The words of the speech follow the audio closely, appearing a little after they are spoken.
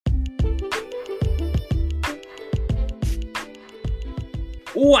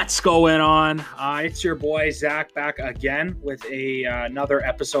What's going on? It's your boy Zach back again with another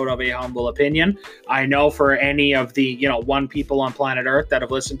episode of A Humble Opinion. I know for any of the one people on planet Earth that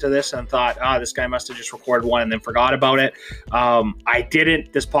have listened to this and thought, this guy must have just recorded one and then forgot about it. I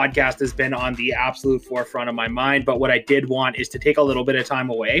didn't. This podcast has been on the absolute forefront of my mind, but what I did want is to take a little bit of time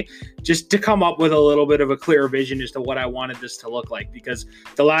away just to come up with a little bit of a clear vision as to what I wanted this to look like, because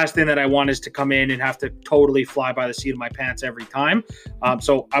the last thing that I want is to come in and have to totally fly by the seat of my pants every time.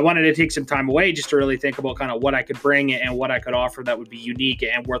 So I wanted to take some time away just to really think about kind of what I could bring and what I could offer that would be unique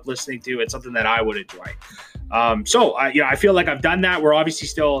and worth listening to and something that I would enjoy. I feel like I've done that. We're obviously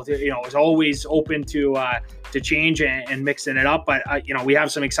still, as always, open to change and mixing it up. But, we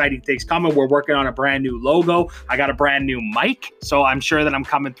have some exciting things coming. We're working on a brand new logo. I got a brand new mic. So I'm sure that I'm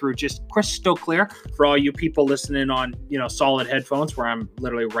coming through just crystal clear for all you people listening on, solid headphones where I'm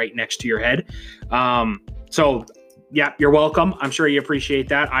literally right next to your head. Yeah, you're welcome. I'm sure you appreciate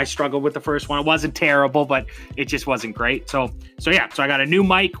that. I struggled with the first one. It wasn't terrible, but it just wasn't great. So I got a new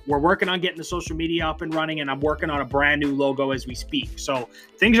mic. We're working on getting the social media up and running, and I'm working on a brand new logo as we speak. So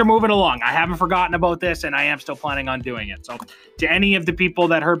things are moving along. I haven't forgotten about this, and I am still planning on doing it. So to any of the people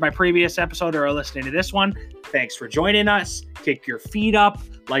that heard my previous episode or are listening to this one, thanks for joining us. Kick your feet up.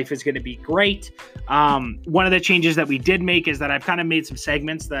 Life is going to be great. One of the changes that we did make is that I've kind of made some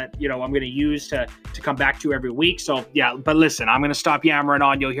segments that, I'm going to use to come back to every week. So yeah, but listen, I'm going to stop yammering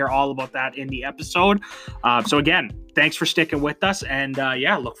on. You'll hear all about that in the episode. So again, thanks for sticking with us, and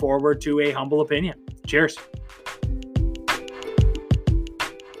look forward to A Humble Opinion. Cheers.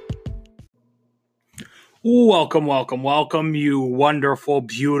 Welcome, you wonderful,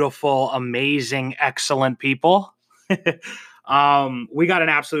 beautiful, amazing, excellent people. We got an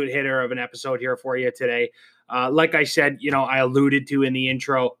absolute hitter of an episode here for you today. Like I said, I alluded to in the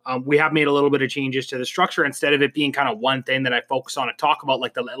intro, we have made a little bit of changes to the structure. Instead of it being kind of one thing that I focus on and talk about,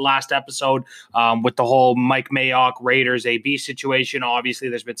 like the last episode with the whole Mike Mayock Raiders AB situation. Obviously,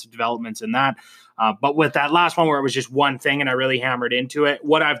 there's been some developments in that. But with that last one where it was just one thing and I really hammered into it,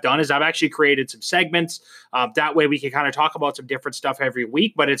 what I've done is I've actually created some segments. That way we can kind of talk about some different stuff every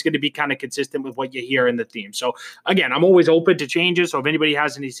week, but it's going to be kind of consistent with what you hear in the theme. So again, I'm always open to changes. So if anybody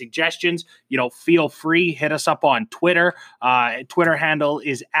has any suggestions, feel free, hit us up on Twitter. Twitter handle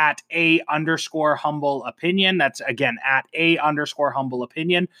is at @A_humble opinion. That's again at @A_humble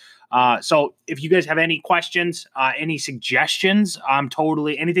opinion. So if you guys have any questions, any suggestions,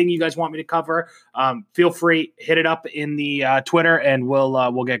 anything you guys want me to cover, feel free, hit it up in the Twitter and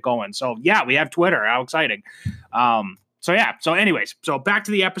we'll get going. So yeah, we have Twitter. How exciting. So anyways, back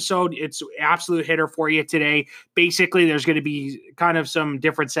to the episode. It's absolute hitter for you today. Basically, there's going to be kind of some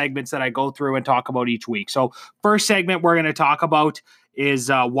different segments that I go through and talk about each week. So first segment we're going to talk about is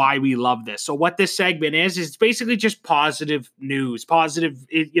why we love this. So what this segment is it's basically just positive news.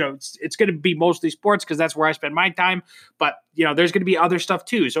 It's going to be mostly sports because that's where I spend my time. But, there's going to be other stuff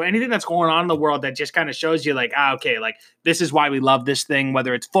too. So anything that's going on in the world that just kind of shows you like, okay, like this is why we love this thing,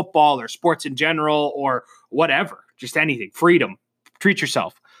 whether it's football or sports in general or whatever, just anything, freedom, treat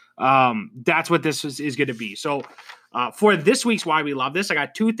yourself. That's what this is going to be. So for this week's Why We Love This, I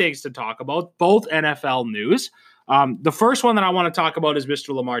got two things to talk about, both NFL news. The first one that I want to talk about is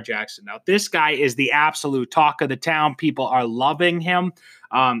Mr. Lamar Jackson. Now, this guy is the absolute talk of the town. People are loving him.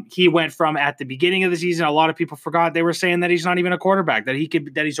 He went from at the beginning of the season, a lot of people forgot they were saying that he's not even a quarterback, that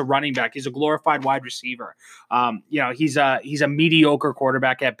he's a running back. He's a glorified wide receiver. He's a mediocre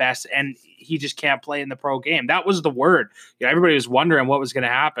quarterback at best, and he just can't play in the pro game. That was the word. Everybody was wondering what was going to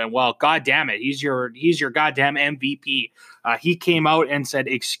happen. Well, God damn it. He's your goddamn MVP. He came out and said,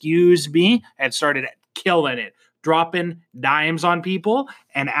 "Excuse me," and started killing it, dropping dimes on people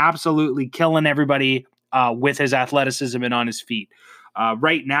and absolutely killing everybody with his athleticism and on his feet.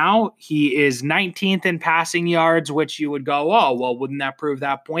 Right now, he is 19th in passing yards, which you would go, oh, well, wouldn't that prove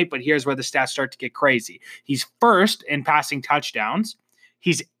that point? But here's where the stats start to get crazy. He's first in passing touchdowns.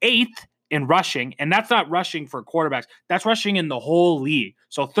 He's 8th in rushing, and that's not rushing for quarterbacks. That's rushing in the whole league.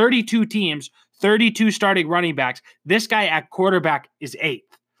 So 32 teams, 32 starting running backs. This guy at quarterback is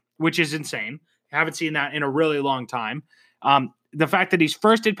 8th, which is insane. Haven't seen that in a really long time. The fact that he's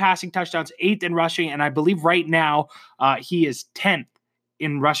first in passing touchdowns, 8th in rushing, and I believe right now he is 10th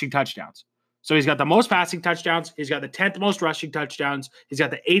in rushing touchdowns. So he's got the most passing touchdowns. He's got the 10th most rushing touchdowns. He's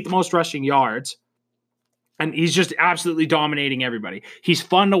got the 8th most rushing yards. And he's just absolutely dominating everybody. He's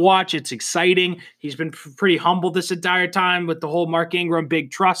fun to watch. It's exciting. He's been pretty humble this entire time with the whole Mark Ingram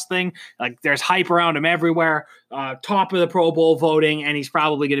big trust thing. Like there's hype around him everywhere. Top of the Pro Bowl voting, and he's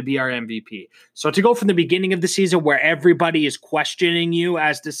probably going to be our MVP. So to go from the beginning of the season where everybody is questioning you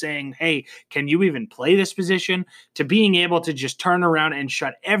as to saying, hey, can you even play this position, to being able to just turn around and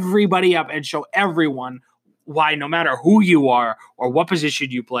shut everybody up and show everyone why, no matter who you are or what position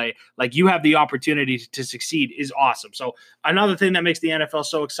you play, like you have the opportunity to succeed is awesome. So another thing that makes the NFL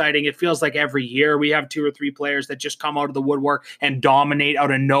so exciting, it feels like every year we have 2 or 3 players that just come out of the woodwork and dominate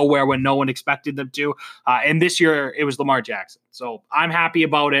out of nowhere when no one expected them to. And this year it was Lamar Jackson. So I'm happy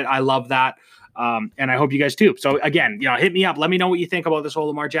about it. I love that. And I hope you guys too. So again, hit me up. Let me know what you think about this whole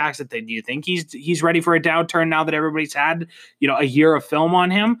Lamar Jackson thing. Do you think he's ready for a downturn now that everybody's had, a year of film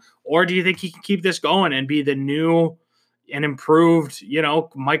on him? Or do you think he can keep this going and be the new and improved,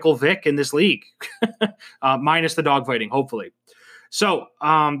 Michael Vick in this league? Minus the dogfighting, hopefully. So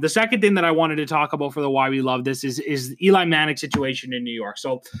the second thing that I wanted to talk about for the why we love this is Eli Manning's situation in New York.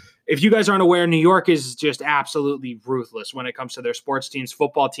 So if you guys aren't aware, New York is just absolutely ruthless when it comes to their sports teams,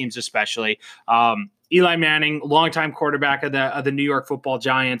 football teams especially. Eli Manning, longtime quarterback of the New York Football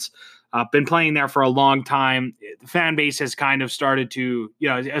Giants, been playing there for a long time. The fan base has kind of started to,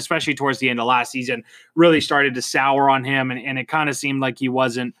 especially towards the end of last season, really started to sour on him, and it kind of seemed like he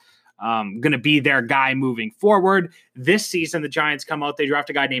wasn't going to be their guy moving forward. This season, the Giants come out, they draft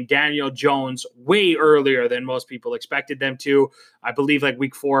a guy named Daniel Jones way earlier than most people expected them to. I believe like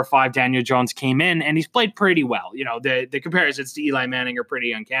week 4 or 5, Daniel Jones came in and he's played pretty well. The comparisons to Eli Manning are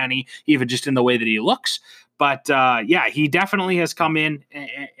pretty uncanny, even just in the way that he looks. But he definitely has come in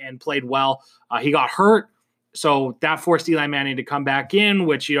and played well. He got hurt, so that forced Eli Manning to come back in,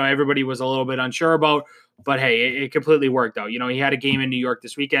 which, everybody was a little bit unsure about. But hey, it completely worked out. He had a game in New York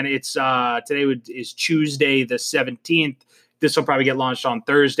this weekend. It's today is Tuesday the 17th. This will probably get launched on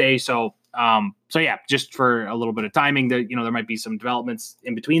Thursday. So yeah, just for a little bit of timing, there might be some developments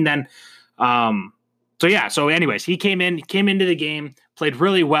in between then. So anyways, he came into the game, played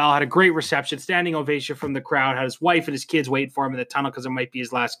really well, had a great reception, standing ovation from the crowd, had his wife and his kids waiting for him in the tunnel because it might be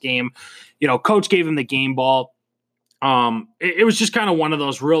his last game. Coach gave him the game ball. It was just kind of one of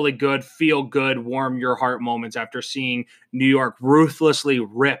those really good, feel good, warm your heart moments after seeing New York ruthlessly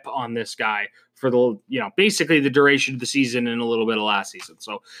rip on this guy for the, basically the duration of the season and a little bit of last season.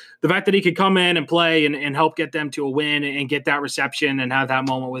 So the fact that he could come in and play and help get them to a win and get that reception and have that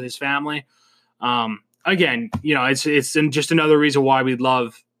moment with his family. Again, it's just another reason why we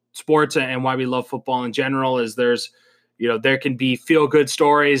love sports and why we love football in general is there's, there can be feel-good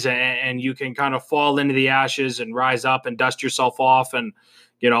stories and you can kind of fall into the ashes and rise up and dust yourself off and,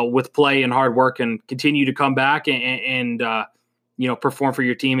 with play and hard work and continue to come back and perform for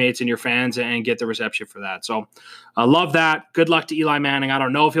your teammates and your fans and get the reception for that. So I love that. Good luck to Eli Manning. I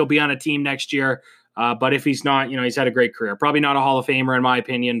don't know if he'll be on a team next year, but if he's not, he's had a great career. Probably not a Hall of Famer in my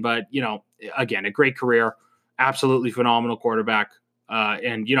opinion, but, again, a great career, absolutely phenomenal quarterback,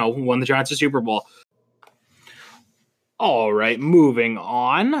 and, won the Giants a Super Bowl. All right, moving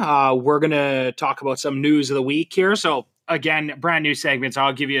on. We're going to talk about some news of the week here. So, again, brand new segments.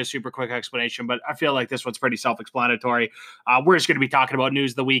 I'll give you a super quick explanation, but I feel like this one's pretty self-explanatory. We're just going to be talking about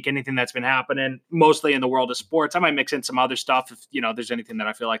news of the week, anything that's been happening, mostly in the world of sports. I might mix in some other stuff if, there's anything that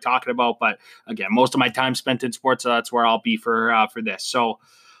I feel like talking about. But, again, most of my time spent in sports, so that's where I'll be for this. So,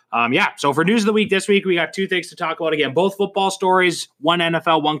 so for news of the week this week, we got 2 things to talk about. Again, both football stories, one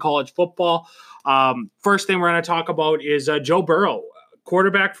NFL, one college football. First thing we're going to talk about is Joe Burrow,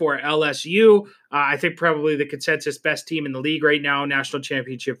 quarterback for LSU. I think probably the consensus best team in the league right now, national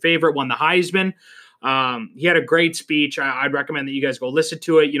championship favorite, won the Heisman. He had a great speech. I'd recommend that you guys go listen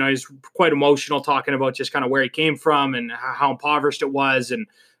to it. He's quite emotional talking about just kind of where he came from and how impoverished it was and,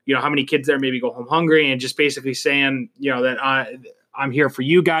 how many kids there maybe go home hungry and just basically saying, that I'm here for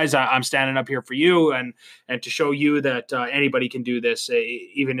you guys. I'm standing up here for you and to show you that anybody can do this,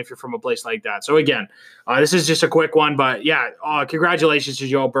 even if you're from a place like that. So again, this is just a quick one, but congratulations to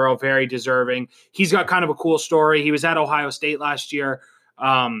Joe Burrow. Very deserving. He's got kind of a cool story. He was at Ohio State last year.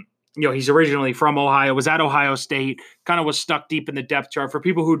 He's originally from Ohio, was at Ohio State, kind of was stuck deep in the depth chart. For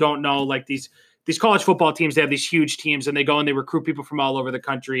people who don't know, like these college football teams, they have these huge teams and they go and they recruit people from all over the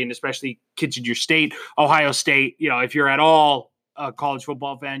country and especially kids in your state. Ohio State, if you're at all a college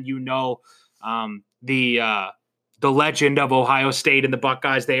football fan, the legend of Ohio State and the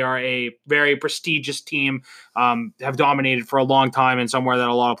Buckeyes. They are a very prestigious team, have dominated for a long time and somewhere that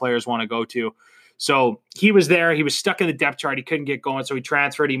a lot of players want to go to. So he was there. He was stuck in the depth chart. He couldn't get going. So he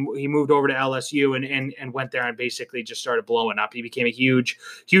transferred. He moved over to LSU and went there and basically just started blowing up. He became a huge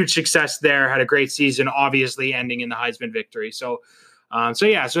success there, had a great season, obviously ending in the Heisman victory. So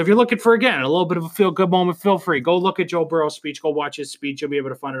if you're looking for, again, a little bit of a feel-good moment, feel free. Go look at Joe Burrow's speech. Go watch his speech. You'll be able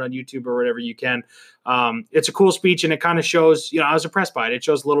to find it on YouTube or whatever you can. It's a cool speech, and it kind of shows, I was impressed by it. It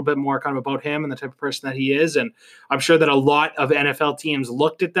shows a little bit more kind of about him and the type of person that he is, and I'm sure that a lot of NFL teams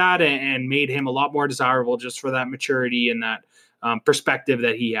looked at that and made him a lot more desirable just for that maturity and that perspective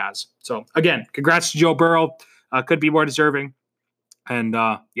that he has. So, again, congrats to Joe Burrow. Could be more deserving. And,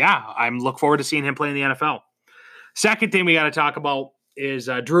 I'm look forward to seeing him play in the NFL. Second thing we got to talk about is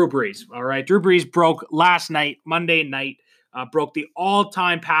Drew Brees. All right. Drew Brees broke last night, Monday night, broke the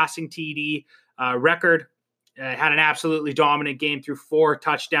all-time passing TD record. Had an absolutely dominant game, through 4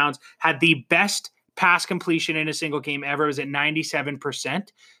 touchdowns. Had the best pass completion in a single game ever. It was at 97%.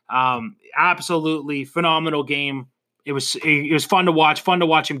 Absolutely phenomenal game. It was fun to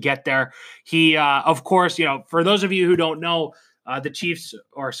watch him get there. He, of course, for those of you who don't know, the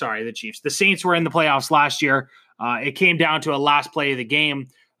Saints were in the playoffs last year. It came down to a last play of the game.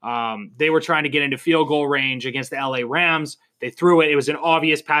 They were trying to get into field goal range against the LA Rams. They threw it. It was an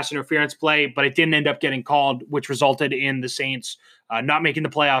obvious pass interference play, but it didn't end up getting called, which resulted in the Saints not making the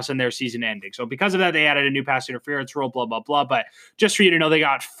playoffs and their season ending. So because of that, they added a new pass interference rule, blah, blah, blah. But just for you to know, they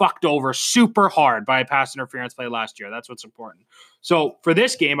got fucked over super hard by a pass interference play last year. That's what's important. So for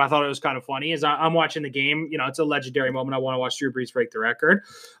this game, I thought it was kind of funny. As I'm watching the game, it's a legendary moment. I want to watch Drew Brees break the record.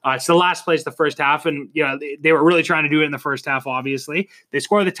 It's the last place the first half, and they were really trying to do it in the first half. Obviously, they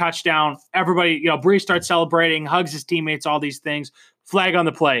score the touchdown. Everybody, Brees starts celebrating, hugs his teammates, all these things. Flag on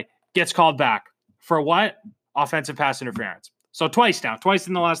the play, gets called back for what? Offensive pass interference. So twice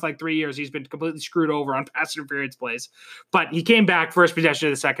in the last 3 years, he's been completely screwed over on pass interference plays. But he came back, first possession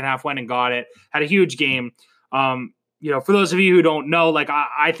of the second half, went and got it, had a huge game. For those of you who don't know,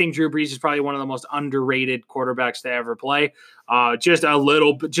 I think Drew Brees is probably one of the most underrated quarterbacks to ever play.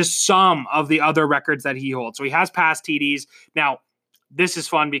 Just some of the other records that he holds. So he has passed TDs. Now, this is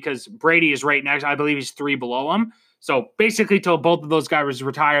fun because Brady is right next. I believe he's 3 below him. So basically, till both of those guys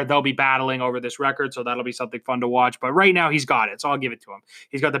retire, they'll be battling over this record. So that'll be something fun to watch. But right now, he's got it. So I'll give it to him.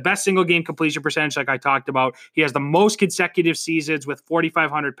 He's got the best single game completion percentage, like I talked about. He has the most consecutive seasons with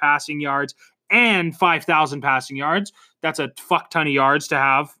 4,500 passing yards and 5,000 passing yards. That's a fuck ton of yards to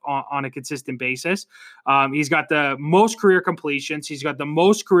have on a consistent basis. He's got the most career completions. He's got the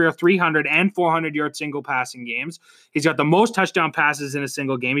most career 300 and 400-yard single passing games. He's got the most touchdown passes in a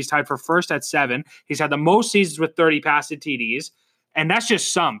single game. He's tied for first at 7. He's had the most seasons with 30 passing TDs. And that's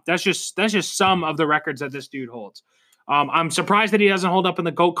just some. That's just some of the records that this dude holds. I'm surprised that he doesn't hold up in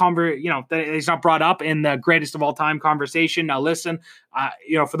the GOAT that he's not brought up in the greatest of all time conversation. Now, listen,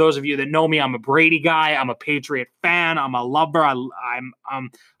 for those of you that know me, I'm a Brady guy. I'm a Patriot fan. I'm a lover. I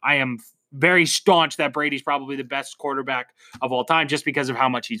am very staunch that Brady's probably the best quarterback of all time just because of how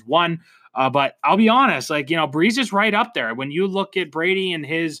much he's won. But I'll be honest, Brees is right up there. When you look at Brady and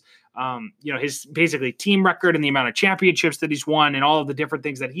his basically team record and the amount of championships that he's won and all of the different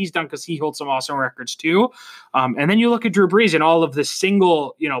things that he's done, because he holds some awesome records too. And then you look at Drew Brees and all of the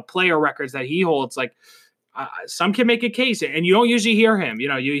single, player records that he holds, some can make a case, and you don't usually hear him.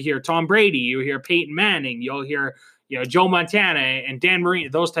 You hear Tom Brady, you hear Peyton Manning, you'll hear, Joe Montana and Dan Marino,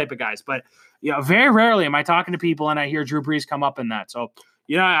 those type of guys. But, very rarely am I talking to people and I hear Drew Brees come up in that. So,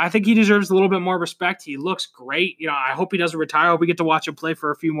 I think he deserves a little bit more respect. He looks great. I hope he doesn't retire. I hope we get to watch him play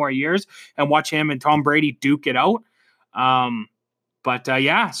for a few more years and watch him and Tom Brady duke it out. So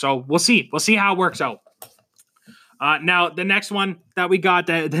we'll see. We'll see how it works out. Now, the next one that we got,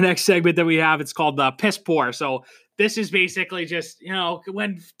 the next segment that we have, it's called the piss poor. So this is basically just,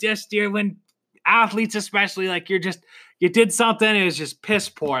 when athletes, especially, you did something, it was just piss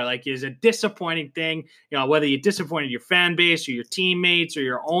poor. It's a disappointing thing, whether you disappointed your fan base or your teammates or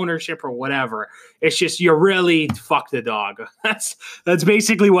your ownership or whatever. It's just, you really fucked the dog. That's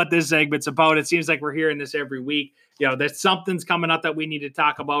basically what this segment's about. It seems like we're hearing this every week. There's something's coming up that we need to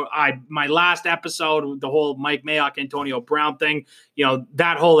talk about. My last episode, the whole Mike Mayock, Antonio Brown thing,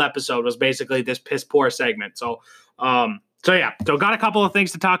 that whole episode was basically this piss poor segment. So got a couple of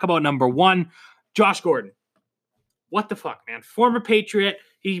things to talk about. Number one, Josh Gordon. What the fuck, man? Former Patriot.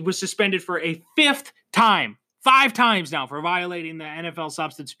 He was suspended for a 5th time, 5 times now, for violating the NFL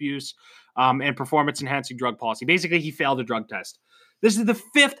substance abuse and performance-enhancing drug policy. Basically, he failed a drug test. This is the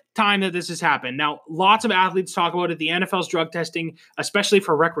fifth time that this has happened. Now, lots of athletes talk about it. The NFL's drug testing, especially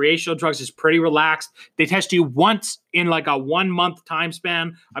for recreational drugs, is pretty relaxed. They test you once in like a 1 month time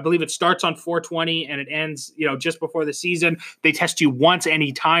span. I believe it starts on 4/20 and it ends, just before the season. They test you once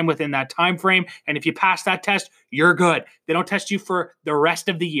any time within that time frame. And if you pass that test, you're good. They don't test you for the rest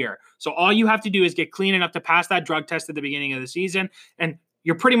of the year. So all you have to do is get clean enough to pass that drug test at the beginning of the season, and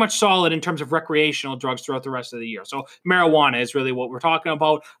you're pretty much solid in terms of recreational drugs throughout the rest of the year. So marijuana is really what we're talking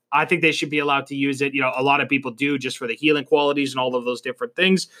about. I think they should be allowed to use it. A lot of people do just for the healing qualities and all of those different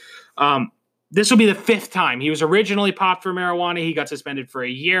things. This will be the fifth time. He was originally popped for marijuana. He got suspended for a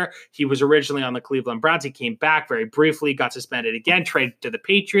year. He was originally on the Cleveland Browns. He came back very briefly, got suspended again, traded to the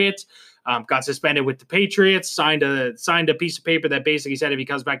Patriots, got suspended with the Patriots, signed a piece of paper that basically said if he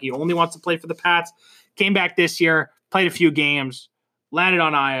comes back, he only wants to play for the Pats. Came back this year, played a few games, landed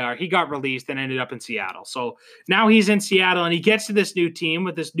on IR. He got released and ended up in Seattle. So now he's in Seattle and he gets to this new team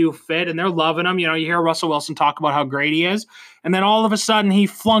with this new fit and they're loving him. You hear Russell Wilson talk about how great he is. And then all of a sudden he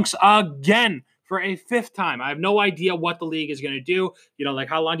flunks again for a fifth time. I have no idea what the league is going to do. Like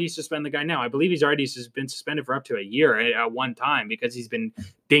how long do you suspend the guy now? I believe he's already been suspended for up to a year at one time because he's been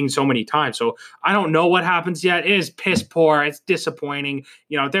dinged so many times. So I don't know what happens yet. It is piss poor. It's disappointing.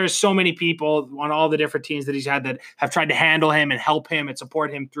 There's so many people on all the different teams that he's had that have tried to handle him and help him and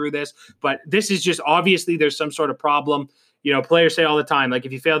support him through this. But this is just obviously there's some sort of problem. Players say all the time, like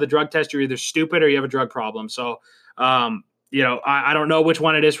if you fail the drug test, you're either stupid or you have a drug problem. So, I don't know which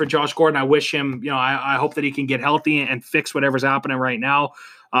one it is for Josh Gordon. I wish him, I hope that he can get healthy and fix whatever's happening right now.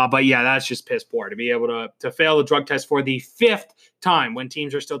 But yeah, that's just piss poor to be able to fail the drug test for the fifth time when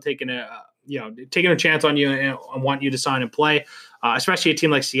teams are still taking a chance on you and want you to sign and play, especially a team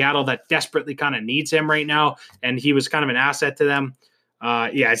like Seattle that desperately kind of needs him right now. And he was kind of an asset to them.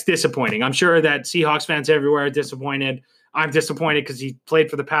 It's disappointing. I'm sure that Seahawks fans everywhere are disappointed. I'm disappointed because he played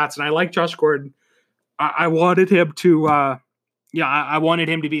for the Pats and I like Josh Gordon. I wanted him to, I wanted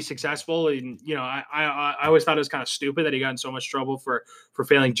him to be successful. And, I always thought it was kind of stupid that he got in so much trouble for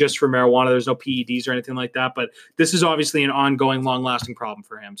failing just for marijuana. There's no PEDs or anything like that. But this is obviously an ongoing, long-lasting problem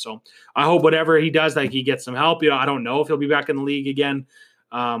for him. So I hope whatever he does, like he gets some help. I don't know if he'll be back in the league again.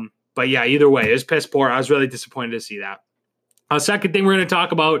 But yeah, either way, it's piss poor. I was really disappointed to see that. Second thing we're going to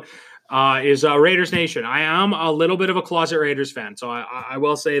talk about is Raiders Nation. I am a little bit of a closet Raiders fan, so I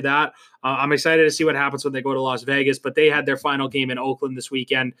will say that. I'm excited to see what happens when they go to Las Vegas, but they had their final game in Oakland this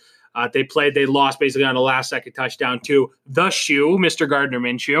weekend. They lost basically on a last-second touchdown to the shoe, Mr. Gardner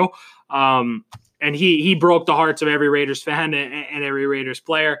Minshew. And he broke the hearts of every Raiders fan and every Raiders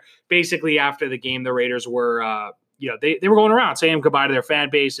player. Basically, after the game, the Raiders were, they were going around saying goodbye to their fan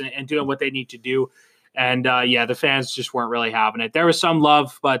base and doing what they need to do. And, the fans just weren't really having it. There was some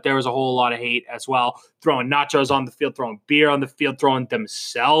love, but there was a whole lot of hate as well. Throwing nachos on the field, throwing beer on the field, throwing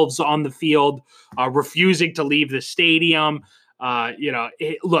themselves on the field, refusing to leave the stadium.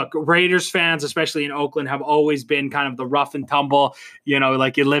 Look, Raiders fans, especially in Oakland, have always been kind of the rough and tumble,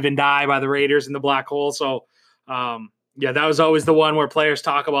 like you live and die by the Raiders in the black hole. So, that was always the one where players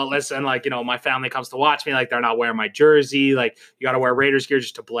talk about, listen, like, my family comes to watch me, like they're not wearing my jersey. Like you got to wear Raiders gear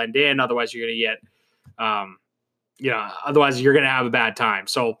just to blend in. Otherwise you're going to get, otherwise you're going to have a bad time.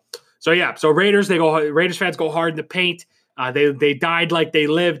 So Raiders fans go hard in the paint. They died like they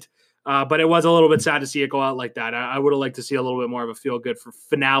lived. But it was a little bit sad to see it go out like that. I would have liked to see a little bit more of a feel good for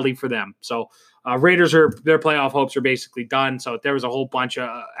finale for them. So Raiders their playoff hopes are basically done. So there was a whole bunch of,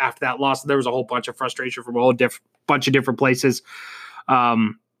 after that loss, there was a whole bunch of frustration from a whole bunch of different places.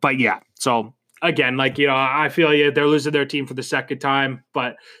 But yeah, so again, I feel they're losing their team for the second time,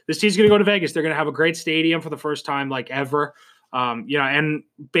 but this team's going to go to Vegas. They're going to have a great stadium for the first time, ever. And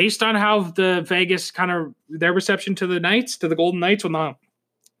based on how the Vegas kind of their reception to the Golden Knights when the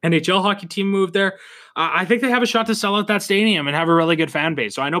NHL hockey team moved there, I think they have a shot to sell out that stadium and have a really good fan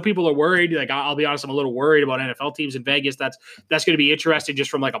base. So I know people are worried. I'll be honest, I'm a little worried about NFL teams in Vegas. That's going to be interesting just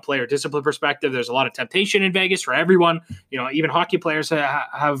from a player discipline perspective. There's a lot of temptation in Vegas for everyone. Even hockey players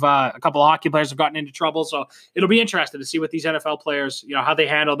have a couple of hockey players have gotten into trouble. So it'll be interesting to see what these NFL players, how they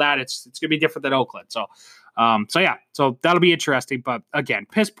handle that. It's going to be different than Oakland. So that'll be interesting. But again,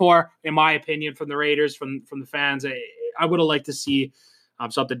 piss poor in my opinion from the Raiders, from the fans. I would have liked to see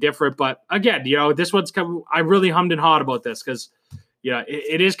something different. But again, this one's I really hummed and hawed about this because,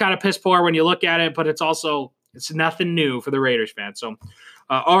 it is kind of piss poor when you look at it, but it's nothing new for the Raiders fans. So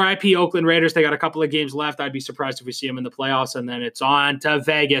RIP Oakland Raiders, they got a couple of games left. I'd be surprised if we see them in the playoffs, and then it's on to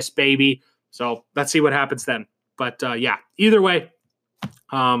Vegas, baby. So let's see what happens then. But either way,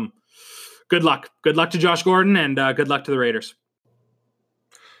 good luck. Good luck to Josh Gordon and good luck to the Raiders.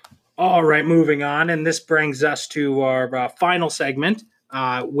 All right, moving on. And this brings us to our final segment,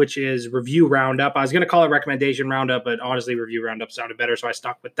 which is review roundup. I was going to call it recommendation roundup, but honestly, review roundup sounded better, so I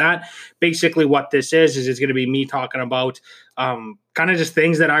stuck with that. Basically, what this is it's going to be me talking about kind of just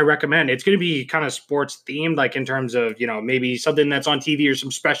things that I recommend. It's going to be kind of sports themed, like in terms of, maybe something that's on TV or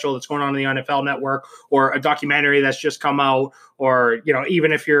some special that's going on in the NFL network, or a documentary that's just come out, or,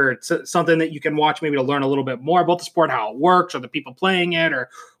 even if you're something that you can watch maybe to learn a little bit more about the sport, how it works, or the people playing it, or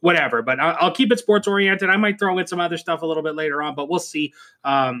whatever. But I'll keep it sports oriented. I might throw in some other stuff a little bit later on, but we'll see.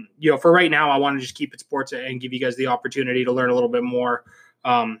 For right now, I want to just keep it sports and give you guys the opportunity to learn a little bit more.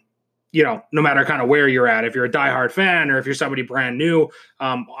 No matter kind of where you're at, if you're a diehard fan or if you're somebody brand new,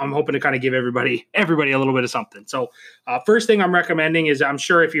 I'm hoping to kind of give everybody a little bit of something. So first thing I'm recommending is, I'm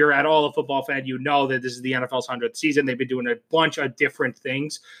sure if you're at all a football fan, you know that this is the NFL's 100th season. They've been doing a bunch of different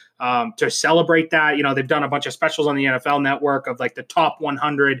things to celebrate that. They've done a bunch of specials on the NFL network of like the top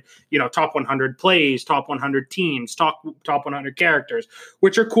 100, top 100 plays, top 100 teams, top 100 characters,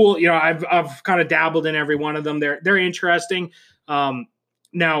 which are cool. I've kind of dabbled in every one of them. They're interesting.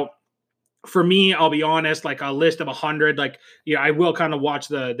 Now, for me, I'll be honest, like a list of 100, I will kind of watch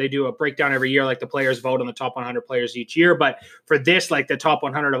they do a breakdown every year, like the players vote on the top 100 players each year. But for this, like the top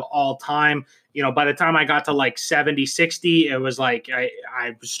 100 of all time, by the time I got to like 70, 60, it was like I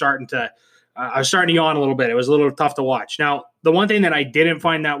was starting to yawn a little bit. It was a little tough to watch. Now, the one thing that I didn't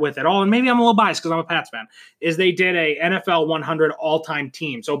find that with at all, and maybe I'm a little biased because I'm a Pats fan, is they did a NFL 100 all-time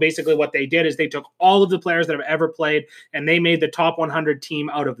team. So basically what they did is they took all of the players that have ever played and they made the top 100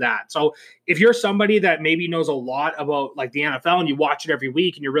 team out of that. So if you're somebody that maybe knows a lot about like the NFL and you watch it every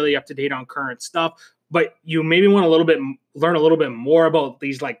week and you're really up to date on current stuff, but you maybe want learn a little bit more about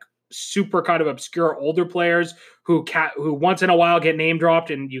these like super kind of obscure older players who once in a while get name dropped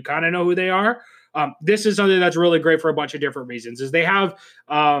and you kind of know who they are. This is something that's really great for a bunch of different reasons. Is they have,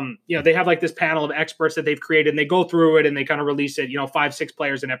 they have like this panel of experts that they've created, and they go through it and they kind of release it, 5-6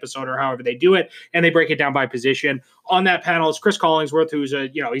 players an episode or however they do it, and they break it down by position. On that panel is Chris Collingsworth, who's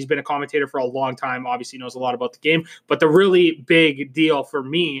he's been a commentator for a long time, obviously knows a lot about the game. But the really big deal for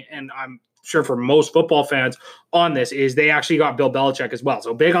me, and I'm sure for most football fans on this, is they actually got Bill Belichick as well.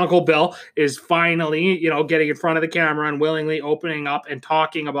 So Big Uncle Bill is finally, getting in front of the camera and willingly opening up and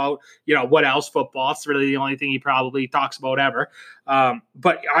talking about, what else football. It's really the only thing he probably talks about ever.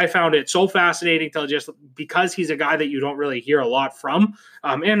 But I found it so fascinating to just, because he's a guy that you don't really hear a lot from.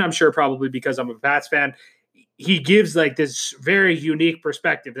 And I'm sure probably because I'm a Pats fan, he gives like this very unique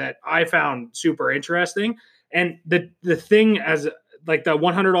perspective that I found super interesting. And the thing as like the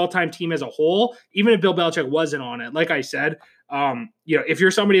 100 all-time team as a whole, even if Bill Belichick wasn't on it, like I said, if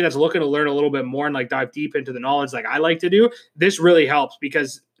you're somebody that's looking to learn a little bit more and like dive deep into the knowledge like I like to do, this really helps,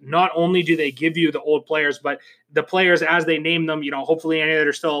 because not only do they give you the old players, but the players as they name them, hopefully any that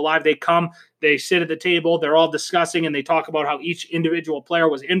are still alive, they sit at the table, they're all discussing, and they talk about how each individual player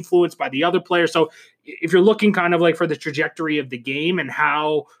was influenced by the other player. So if you're looking kind of like for the trajectory of the game and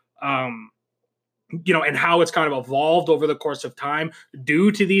how, and how it's kind of evolved over the course of time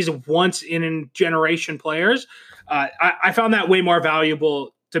due to these once in a generation players. I found that way more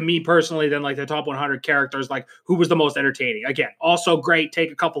valuable to me personally than like the top 100 characters, like who was the most entertaining. Again, also great.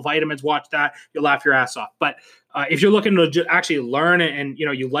 Take a couple vitamins, watch that. You'll laugh your ass off. But if you're looking to actually learn and,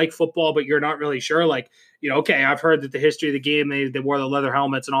 you like football, but you're not really sure, like, okay, I've heard that the history of the game, they wore the leather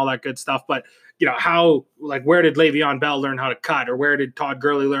helmets and all that good stuff. But, where did Le'Veon Bell learn how to cut? Or where did Todd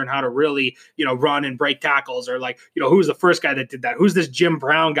Gurley learn how to really, run and break tackles? Or like, who's the first guy that did that? Who's this Jim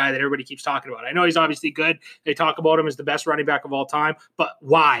Brown guy that everybody keeps talking about? I know he's obviously good. They talk about him as the best running back of all time, but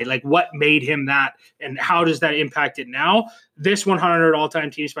why? Like, what made him that? And how does that impact it now? This 100 all-time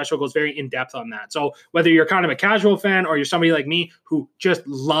team special goes very in-depth on that. So whether you're kind of a casual fan or you're somebody like me who just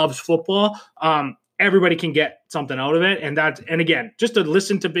loves football, everybody can get something out of it. And again, just to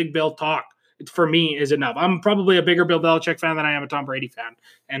listen to Big Bill talk, for me, is enough. I'm probably a bigger Bill Belichick fan than I am a Tom Brady fan,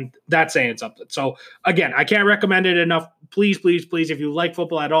 and that's saying something. So again, I can't recommend it enough. Please, please, please, if you like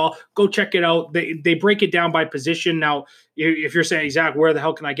football at all, go check it out. They break it down by position. Now, if you're saying, Zach, where the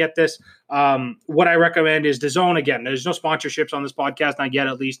hell can I get this? What I recommend is DAZN. Again, there's no sponsorships on this podcast, not yet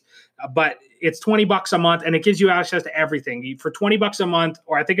at least, but it's $20 a month, and it gives you access to everything for $20 a month,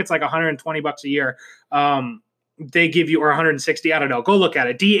 or I think it's like $120 a year. They give you, or 160, I don't know. Go look at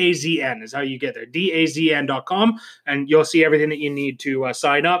it. DAZN is how you get there. DAZN.com, and you'll see everything that you need to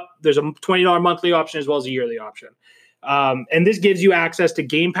sign up. There's a $20 monthly option as well as a yearly option. And this gives you access to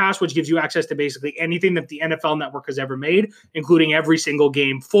Game Pass, which gives you access to basically anything that the NFL Network has ever made, including every single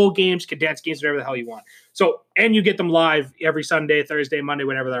game, full games, condensed games, whatever the hell you want. So, and you get them live every Sunday, Thursday, Monday,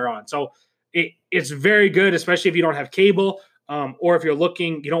 whenever they're on. So it's very good, especially if you don't have cable. Or if you're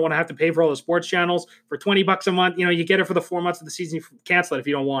looking, you don't want to have to pay for all the sports channels for $20 a month. You get it for the 4 months of the season. You cancel it if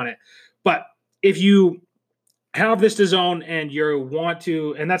you don't want it. But if you have this DAZN and you want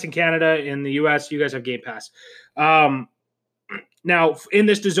to, and that's in Canada, in the US, you guys have Game Pass. Now, in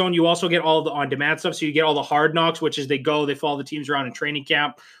this DAZN, you also get all the on-demand stuff. So you get all the hard knocks, which is they follow the teams around in training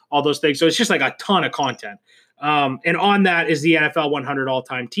camp, all those things. So it's just like a ton of content. And on that is the NFL 100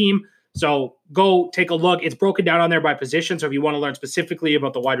 all-time team. So go take a look. It's broken down on there by position. So if you want to learn specifically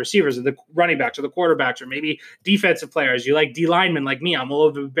about the wide receivers or the running backs or the quarterbacks or maybe defensive players, you like D linemen like me, I'm a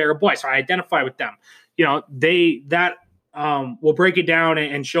little bit bigger boy, so I identify with them. We'll break it down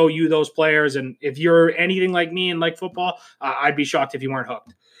and show you those players. And if you're anything like me and like football, I'd be shocked if you weren't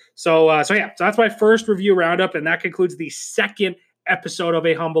hooked. So that's my first review roundup. And that concludes the second episode of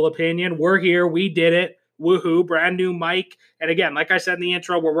A Humble Opinion. We're here. We did it. Woohoo. Brand new mic. And again, like I said in the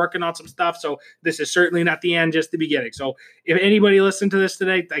intro, we're working on some stuff. So this is certainly not the end, just the beginning. So if anybody listened to this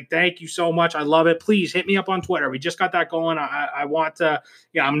today, thank you so much. I love it. Please hit me up on Twitter. We just got that going. I want to,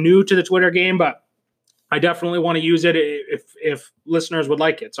 I'm new to the Twitter game, but I definitely want to use it if listeners would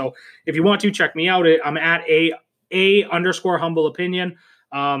like it. So if you want to check me out, I'm at _humble opinion.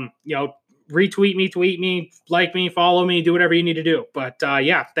 Retweet me, tweet me, like me, follow me, do whatever you need to do. But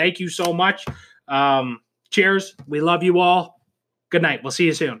thank you so much. Cheers. We love you all. Good night. We'll see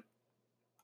you soon.